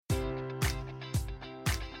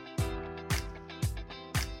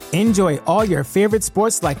Enjoy all your favorite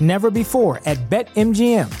sports like never before at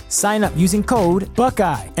BetMGM. Sign up using code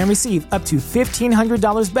Buckeye and receive up to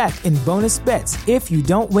 $1,500 back in bonus bets if you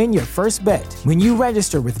don't win your first bet. When you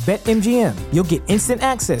register with BetMGM, you'll get instant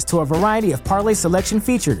access to a variety of parlay selection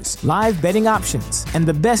features, live betting options, and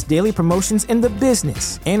the best daily promotions in the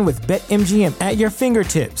business. And with BetMGM at your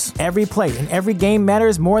fingertips, every play and every game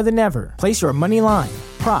matters more than ever. Place your money line,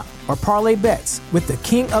 prop, or parlay bets with the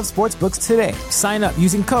king of sportsbooks today. Sign up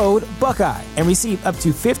using code Buckeye and receive up to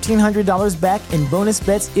 $1,500 back in bonus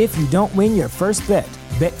bets if you don't win your first bet.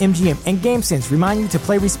 BetMGM and GameSense remind you to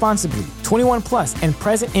play responsibly. 21 plus and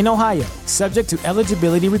present in Ohio, subject to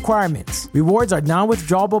eligibility requirements. Rewards are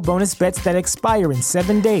non-withdrawable bonus bets that expire in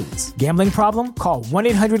 7 days. Gambling problem? Call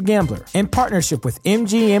 1-800-GAMBLER. In partnership with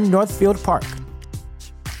MGM Northfield Park.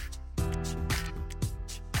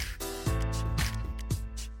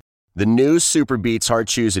 The new Super Beats Heart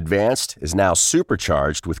Chews Advanced is now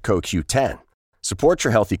supercharged with CoQ10. Support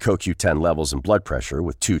your healthy CoQ10 levels and blood pressure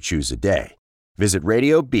with 2 chews a day. Visit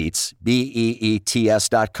RadioBeats,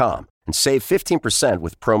 BEETS.com and save 15%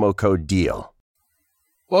 with promo code DEAL.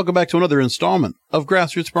 Welcome back to another installment of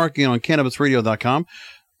Grassroots Marketing on CannabisRadio.com.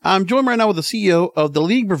 I'm joined right now with the CEO of the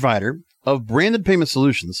leading provider of branded payment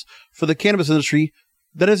solutions for the cannabis industry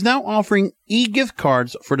that is now offering e-gift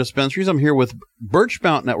cards for dispensaries. I'm here with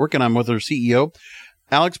Birchmount Network, and I'm with their CEO,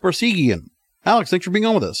 Alex Barsegian. Alex, thanks for being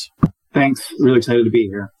on with us. Thanks. Really excited to be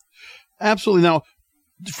here. Absolutely. Now,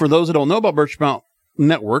 for those that don't know about Birchmount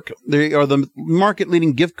Network, they are the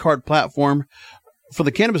market-leading gift card platform for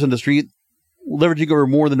the cannabis industry, leveraging over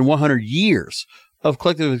more than 100 years of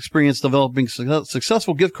collective experience developing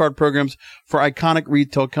successful gift card programs for iconic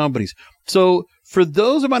retail companies. So for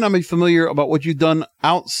those who might not be familiar about what you've done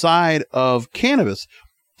outside of cannabis,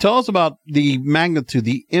 tell us about the magnitude,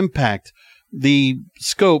 the impact, the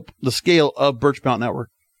scope, the scale of Birchmount Network.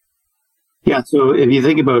 Yeah, so if you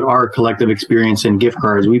think about our collective experience in gift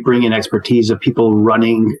cards, we bring in expertise of people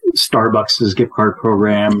running Starbucks' gift card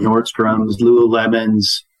program, Nordstrom's,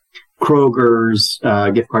 Lululemon's, Kroger's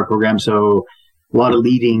gift card program. So a lot of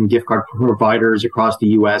leading gift card providers across the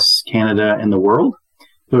U.S., Canada, and the world.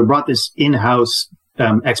 So we brought this in-house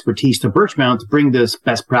expertise to Birchmount to bring this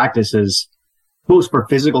best practices, both for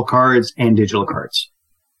physical cards and digital cards.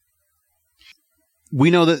 We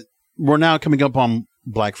know that we're now coming up on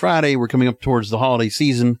Black Friday. We're coming up towards the holiday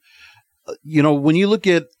season. You know, when you look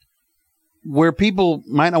at where people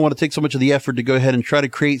might not want to take so much of the effort to go ahead and try to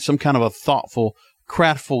create some kind of a thoughtful,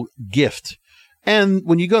 craftful gift. And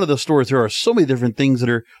when you go to the stores, there are so many different things that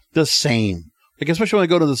are the same. Like, especially when I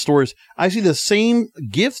go to the stores, I see the same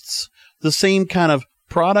gifts, the same kind of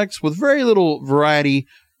products with very little variety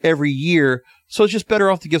every year. So it's just better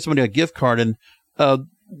off to give somebody a gift card. And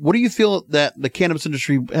what do you feel that the cannabis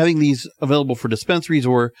industry, having these available for dispensaries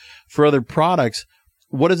or for other products,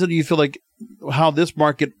 what is it you feel like how this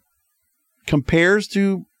market compares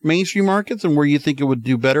to mainstream markets and where you think it would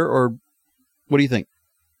do better, or what do you think?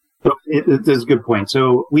 That's a good point.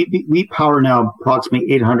 So we power now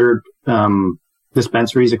approximately 800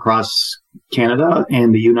 dispensaries across Canada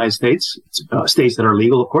and the United States, states that are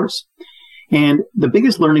legal, of course. And the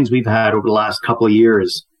biggest learnings we've had over the last couple of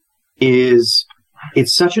years is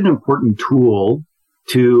it's such an important tool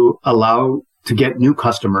to allow to get new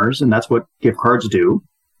customers, and that's what gift cards do,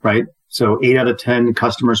 right? So 8 out of 10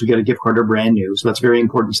 customers who get a gift card are brand new. So that's a very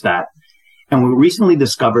important stat. And we recently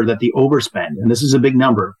discovered that the overspend, and this is a big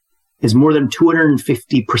number, is more than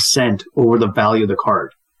 250% over the value of the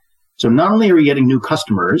card. So not only are you getting new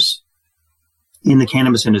customers in the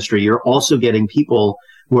cannabis industry, you're also getting people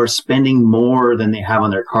who are spending more than they have on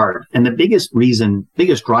their card. And the biggest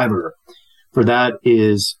driver for that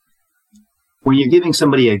is when you're giving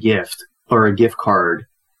somebody a gift or a gift card,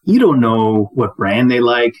 you don't know what brand they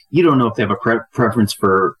like. You don't know if they have a preference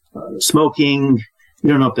for smoking. You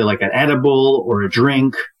don't know if they like an edible or a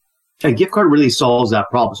drink. A gift card really solves that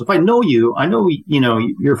problem. So if I know you,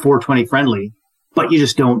 you're 420 friendly, but you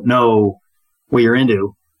just don't know what you're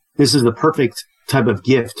into. This is the perfect type of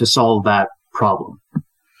gift to solve that problem.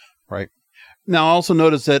 Right. Now, I also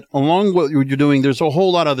notice that along what you're doing, there's a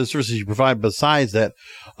whole lot of other services you provide besides that.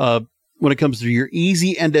 When it comes to your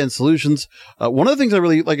easy end-to-end solutions, one of the things I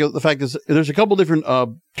really like the fact is there's a couple different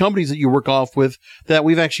companies that you work off with that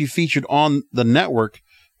we've actually featured on the network.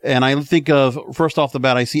 And I think of, first off the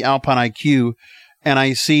bat, I see Alpine IQ, and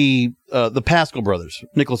I see the Pascal brothers,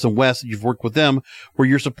 Nicholas and Wes, you've worked with them, where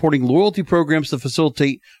you're supporting loyalty programs to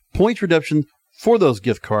facilitate points redemption for those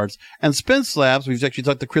gift cards. And Spence Labs, we've actually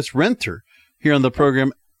talked to Chris Renter here on the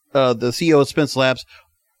program, the CEO of Spence Labs,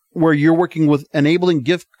 where you're working with enabling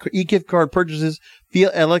e-gift card purchases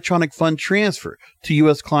via electronic fund transfer to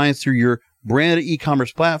U.S. clients through your branded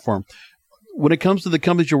e-commerce platform. When it comes to the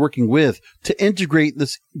companies you're working with, to integrate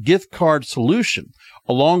this gift card solution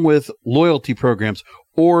along with loyalty programs,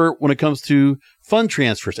 or when it comes to fund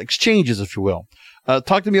transfers, exchanges, if you will.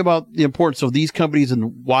 Talk to me about the importance of these companies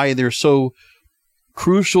and why they're so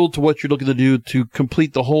crucial to what you're looking to do to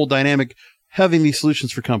complete the whole dynamic, having these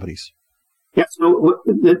solutions for companies. Yeah, so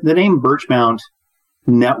the name Birchmount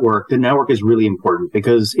Network, the network is really important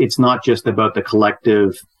because it's not just about the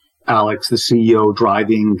collective Alex, the CEO,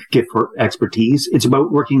 driving gift expertise. It's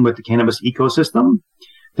about working with the cannabis ecosystem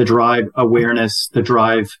to drive awareness, to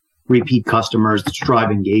drive repeat customers, to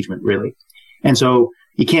drive engagement, really. And so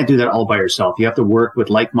you can't do that all by yourself. You have to work with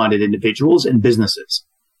like-minded individuals and businesses.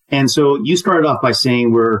 And so you started off by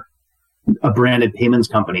saying we're a branded payments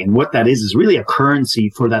company. And what that is really a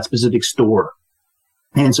currency for that specific store.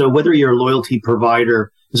 And so whether you're a loyalty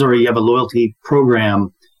provider, you have a loyalty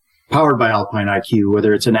program powered by Alpine IQ,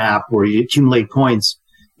 whether it's an app or you accumulate points,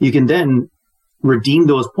 you can then redeem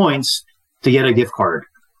those points to get a gift card.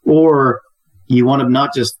 Or you want to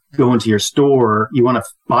not just go into your store, you want to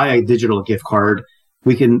buy a digital gift card.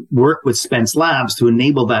 We can work with Spence Labs to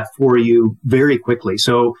enable that for you very quickly.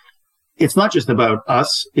 So it's not just about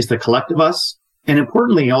us, it's the collective us. And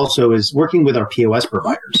importantly also is working with our POS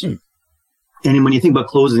providers. And when you think about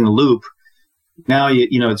closing the loop, now,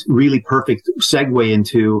 it's really perfect segue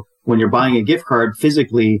into when you're buying a gift card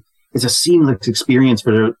physically, it's a seamless experience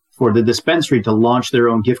for the dispensary to launch their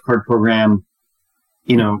own gift card program,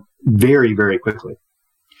 very, very quickly.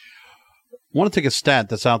 I want to take a stat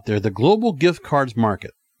that's out there. The global gift cards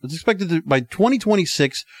market is expected to, by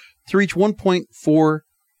 2026 to reach $1.4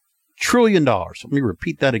 trillion. Let me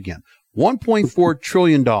repeat that again. $1.4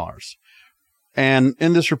 trillion. And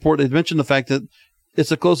in this report, they mentioned the fact that it's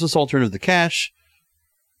the closest alternative to cash,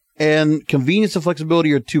 and convenience and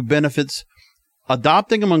flexibility are two benefits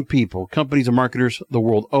adopting among people, companies, and marketers the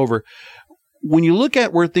world over. When you look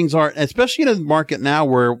at where things are, especially in a market now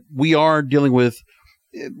where we are dealing with,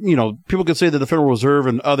 people can say that the Federal Reserve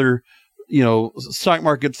and other, stock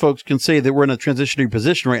market folks can say that we're in a transitionary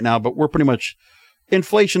position right now, but we're pretty much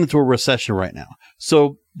inflation into a recession right now.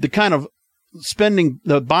 So the kind of spending,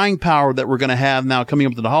 the buying power that we're going to have now coming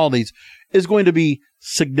up to the holidays is going to be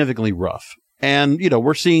significantly rough. And,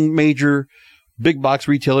 we're seeing major big box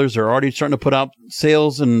retailers are already starting to put out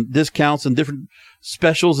sales and discounts and different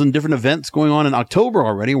specials and different events going on in October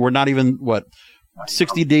already. We're not even,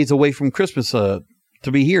 60 days away from Christmas to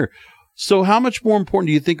be here. So how much more important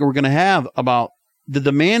do you think we're going to have about the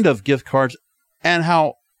demand of gift cards and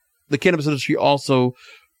how the cannabis industry also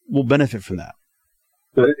will benefit from that?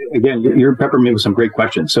 But again, you're peppering me with some great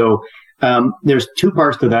questions. So there's two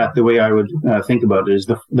parts to that. The way I would think about it is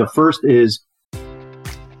the first is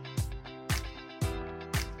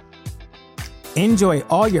enjoy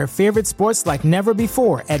all your favorite sports like never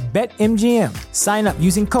before at BetMGM. Sign up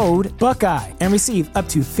using code Buckeye and receive up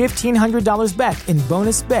to $1,500 back in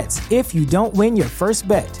bonus bets if you don't win your first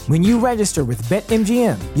bet. When you register with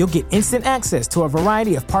BetMGM, you'll get instant access to a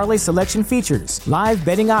variety of parlay selection features, live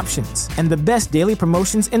betting options, and the best daily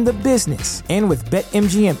promotions in the business. And with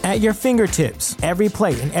BetMGM at your fingertips, every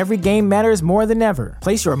play and every game matters more than ever.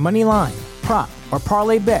 Place your money line, prop, or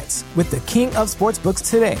parlay bets with the king of sportsbooks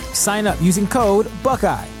today. Sign up using code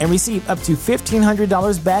Buckeye and receive up to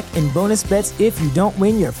 $1,500 back in bonus bets if you don't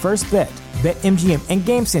win your first bet. BetMGM and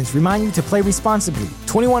GameSense remind you to play responsibly.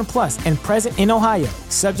 21 plus and present in Ohio,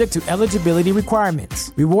 subject to eligibility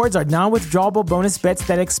requirements. Rewards are non-withdrawable bonus bets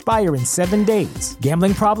that expire in 7 days.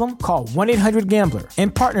 Gambling problem? Call 1-800-GAMBLER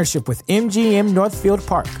in partnership with MGM Northfield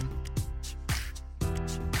Park.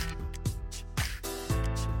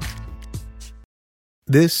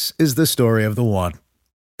 This is the story of the one.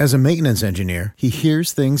 As a maintenance engineer, he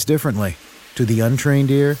hears things differently. To the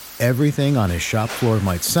untrained ear, everything on his shop floor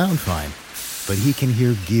might sound fine, but he can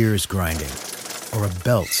hear gears grinding or a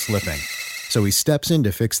belt slipping. So he steps in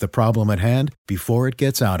to fix the problem at hand before it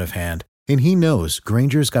gets out of hand. And he knows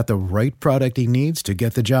Grainger's got the right product he needs to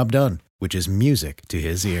get the job done, which is music to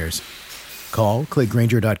his ears. Call, click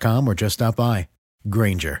Grainger.com, or just stop by.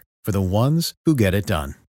 Grainger, for the ones who get it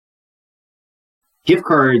done. Gift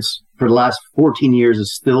cards for the last 14 years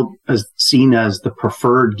is still seen as the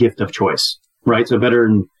preferred gift of choice, right? So better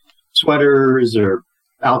than sweaters or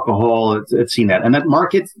alcohol, it's seen that. And that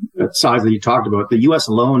market size that you talked about, the U.S.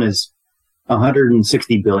 alone is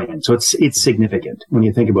 $160 billion. So it's significant when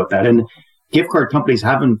you think about that. And gift card companies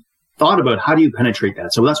haven't thought about how do you penetrate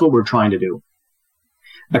that. So that's what we're trying to do.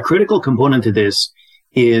 A critical component to this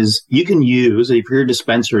is you can use, if you're a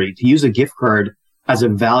dispensary, to use a gift card as a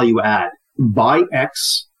value add. Buy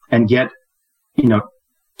X and get, $10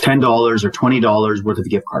 or $20 worth of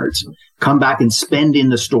gift cards. Come back and spend in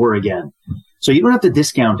the store again. So you don't have to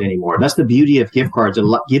discount anymore. That's the beauty of gift cards. It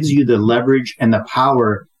gives you the leverage and the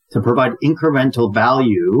power to provide incremental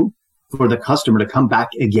value for the customer to come back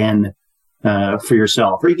again for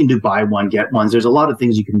yourself. Or you can do buy one, get ones. There's a lot of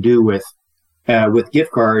things you can do with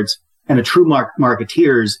gift cards. And a true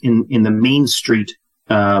marketeers in the main street,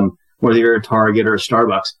 whether you're a Target or a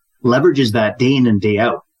Starbucks, leverages that day in and day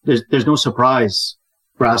out. There's no surprise,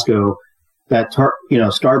 Brasco, that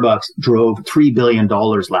Starbucks drove $3 billion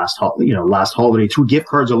last holiday through gift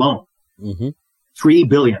cards alone. Mm-hmm. $3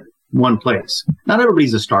 billion, one place. Not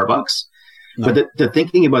everybody's a Starbucks, no. But the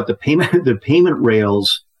thinking about the payment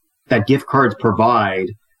rails that gift cards provide,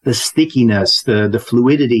 the stickiness, the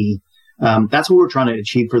fluidity. That's what we're trying to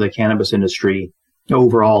achieve for the cannabis industry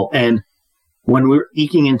overall. And when we're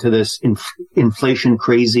eking into this inflation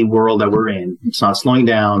crazy world that we're in, it's not slowing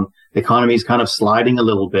down. The economy is kind of sliding a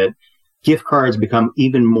little bit. Gift cards become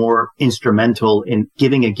even more instrumental in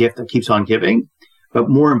giving a gift that keeps on giving. But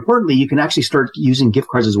more importantly, you can actually start using gift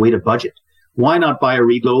cards as a way to budget. Why not buy a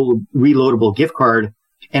reloadable gift card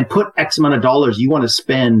and put X amount of dollars you want to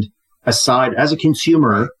spend aside as a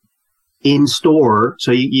consumer in store,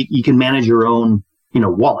 so you can manage your own,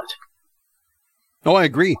 wallet. Oh, I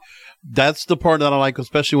agree. That's the part that I like,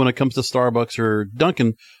 especially when it comes to Starbucks or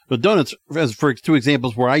Dunkin' Donuts. As for two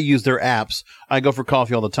examples where I use their apps, I go for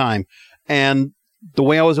coffee all the time, and the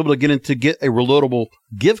way I was able to get a reloadable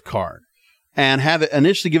gift card and have it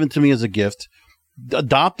initially given to me as a gift,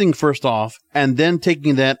 adopting first off, and then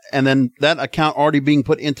taking that, and then that account already being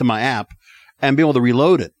put into my app and being able to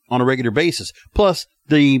reload it on a regular basis. Plus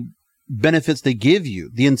the benefits they give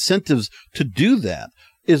you, the incentives to do that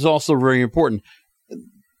is also very important.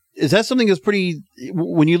 Is that something that's pretty,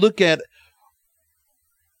 when you look at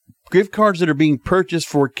gift cards that are being purchased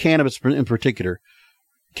for cannabis in particular,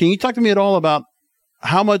 can you talk to me at all about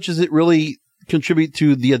how much does it really contribute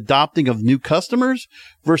to the adopting of new customers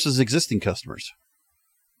versus existing customers?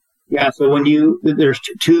 Yeah, so there's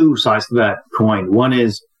two sides to that coin. One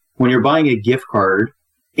is when you're buying a gift card,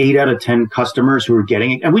 8 out of 10 customers who are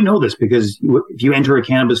getting it, and we know this because if you enter a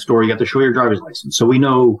cannabis store, you have to show your driver's license. So we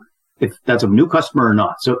know if that's a new customer or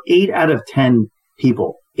not. So 8 out of 10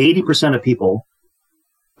 people, 80% of people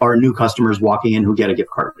are new customers walking in who get a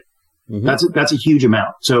gift card. Mm-hmm. That's a huge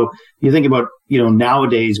amount. So you think about,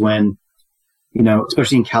 nowadays when,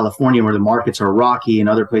 especially in California where the markets are rocky and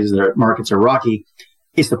other places that markets are rocky,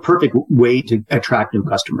 it's the perfect way to attract new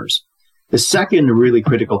customers. The second really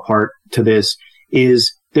critical part to this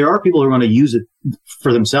is there are people who are going to use it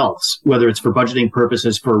for themselves, whether it's for budgeting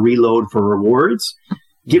purposes, for reload, for rewards.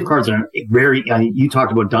 Gift cards are you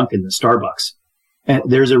talked about Dunkin', the Starbucks. And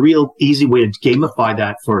there's a real easy way to gamify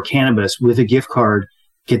that for cannabis with a gift card,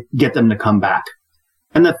 get them to come back.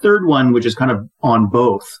 And the third one, which is kind of on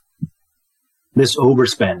both, this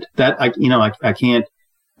overspend, that I can't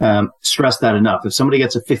stress that enough. If somebody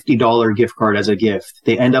gets a $50 gift card as a gift,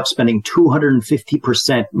 they end up spending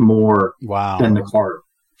 250% more than the card.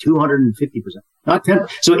 250%. Not 10.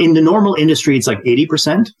 So in the normal industry, it's like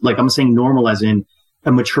 80%. Like I'm saying normal as in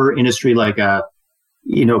a mature industry like a,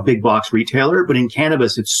 big box retailer. But in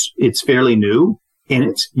cannabis, it's fairly new.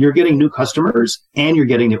 And you're getting new customers and you're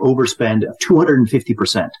getting the overspend of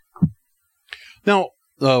 250%. Now,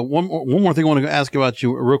 one more thing I want to ask about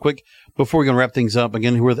you real quick before we're going to wrap things up.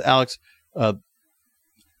 Again, here with Alex.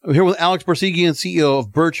 I'm here with Alex Borsigian, CEO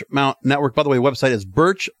of Birch Mount Network. By the way, website is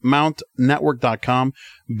birchmountnetwork.com,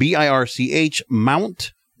 BIRCH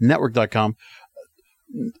mountnetwork.com.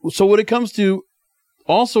 So when it comes to,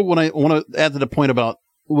 also when I want to add to the point about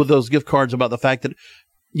with those gift cards about the fact that,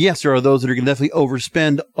 yes, there are those that are going to definitely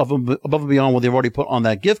overspend above and beyond what they've already put on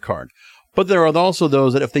that gift card. But there are also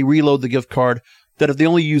those that if they reload the gift card, that if they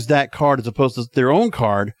only use that card as opposed to their own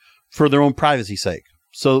card for their own privacy's sake.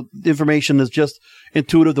 So the information is just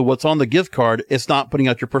intuitive to what's on the gift card. It's not putting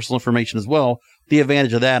out your personal information as well. The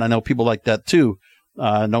advantage of that, I know people like that too.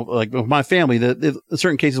 Like with my family, in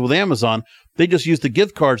certain cases with Amazon, they just use the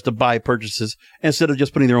gift cards to buy purchases instead of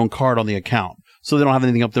just putting their own card on the account. So they don't have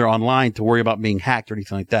anything up there online to worry about being hacked or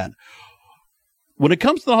anything like that. When it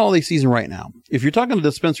comes to the holiday season right now, if you're talking to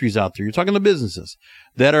dispensaries out there, you're talking to businesses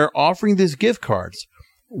that are offering these gift cards,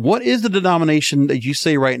 what is the denomination that you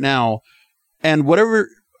say right now? And whatever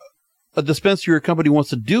a dispensary or a company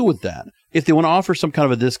wants to do with that, if they want to offer some kind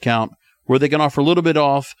of a discount where they can offer a little bit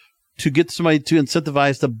off to get somebody to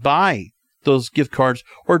incentivize to buy those gift cards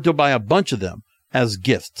or to buy a bunch of them as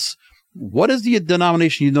gifts. What is the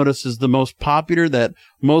denomination you notice is the most popular that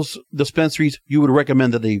most dispensaries you would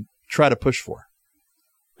recommend that they try to push for?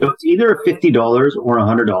 So it's either $50 or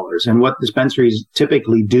 $100. And what dispensaries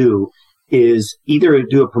typically do is either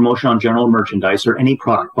do a promotion on general merchandise or any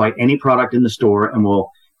product, buy any product in the store,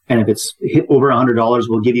 and if it's hit over $100,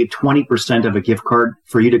 we'll give you 20% of a gift card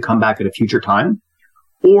for you to come back at a future time.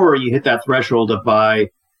 Or you hit that threshold of buy,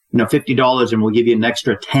 $50 and we'll give you an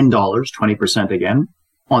extra $10, 20% again,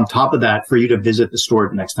 on top of that for you to visit the store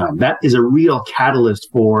the next time. That is a real catalyst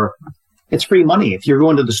for, it's free money. If you're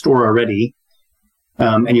going to the store already,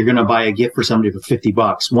 and you're going to buy a gift for somebody for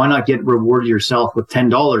 $50, why not get rewarded yourself with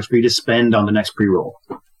 $10 for you to spend on the next pre-roll?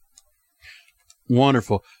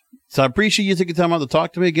 Wonderful. So I appreciate you taking time out to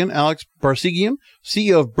talk to me again. Alex Barseghyan,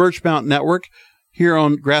 CEO of Birchmount Network here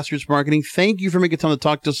on Grassroots Marketing. Thank you for making time to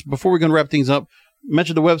talk to us. Before we're going to wrap things up,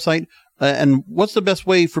 mention the website and what's the best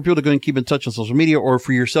way for people to go and keep in touch on social media or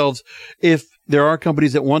for yourselves if there are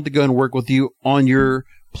companies that want to go and work with you on your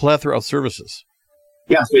plethora of services.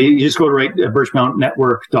 Yeah, so you just go to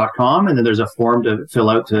birchmountnetwork.com, and then there's a form to fill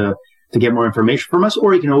out to get more information from us,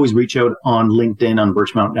 or you can always reach out on LinkedIn on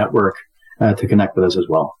Birchmount Network to connect with us as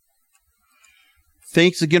well.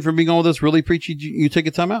 Thanks again for being on with us. Really appreciate you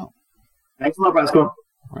taking time out. Thanks a lot, Vasco. All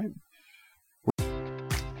right.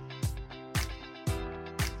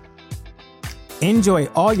 Enjoy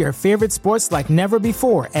all your favorite sports like never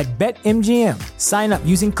before at BetMGM. Sign up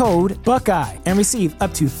using code Buckeye and receive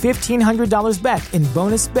up to $1,500 back in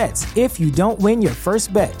bonus bets if you don't win your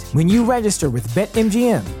first bet. When you register with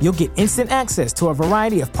BetMGM, you'll get instant access to a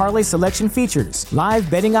variety of parlay selection features, live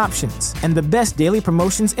betting options, and the best daily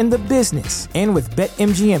promotions in the business. And with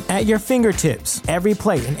BetMGM at your fingertips, every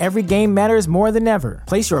play and every game matters more than ever.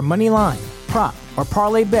 Place your money line, prop, or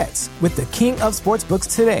parlay bets with the king of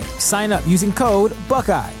sportsbooks today. Sign up using code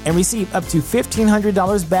Buckeye and receive up to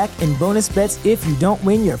 $1,500 back in bonus bets if you don't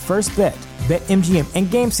win your first bet. BetMGM and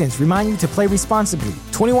GameSense remind you to play responsibly.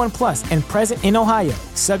 21 plus and present in Ohio,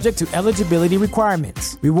 subject to eligibility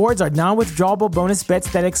requirements. Rewards are non-withdrawable bonus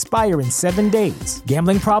bets that expire in 7 days.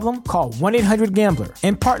 Gambling problem? Call 1-800-GAMBLER.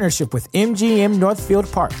 In partnership with MGM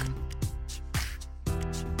Northfield Park.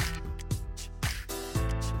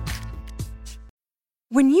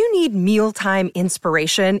 When you need mealtime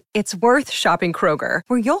inspiration, it's worth shopping Kroger,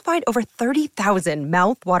 where you'll find over 30,000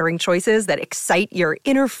 mouth-watering choices that excite your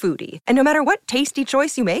inner foodie. And no matter what tasty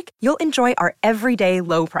choice you make, you'll enjoy our everyday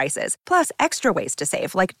low prices, plus extra ways to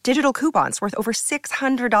save, like digital coupons worth over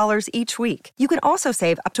 $600 each week. You can also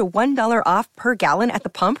save up to $1 off per gallon at the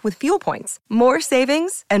pump with fuel points. More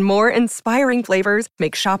savings and more inspiring flavors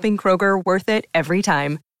make shopping Kroger worth it every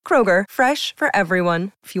time. Kroger, fresh for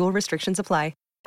everyone. Fuel restrictions apply.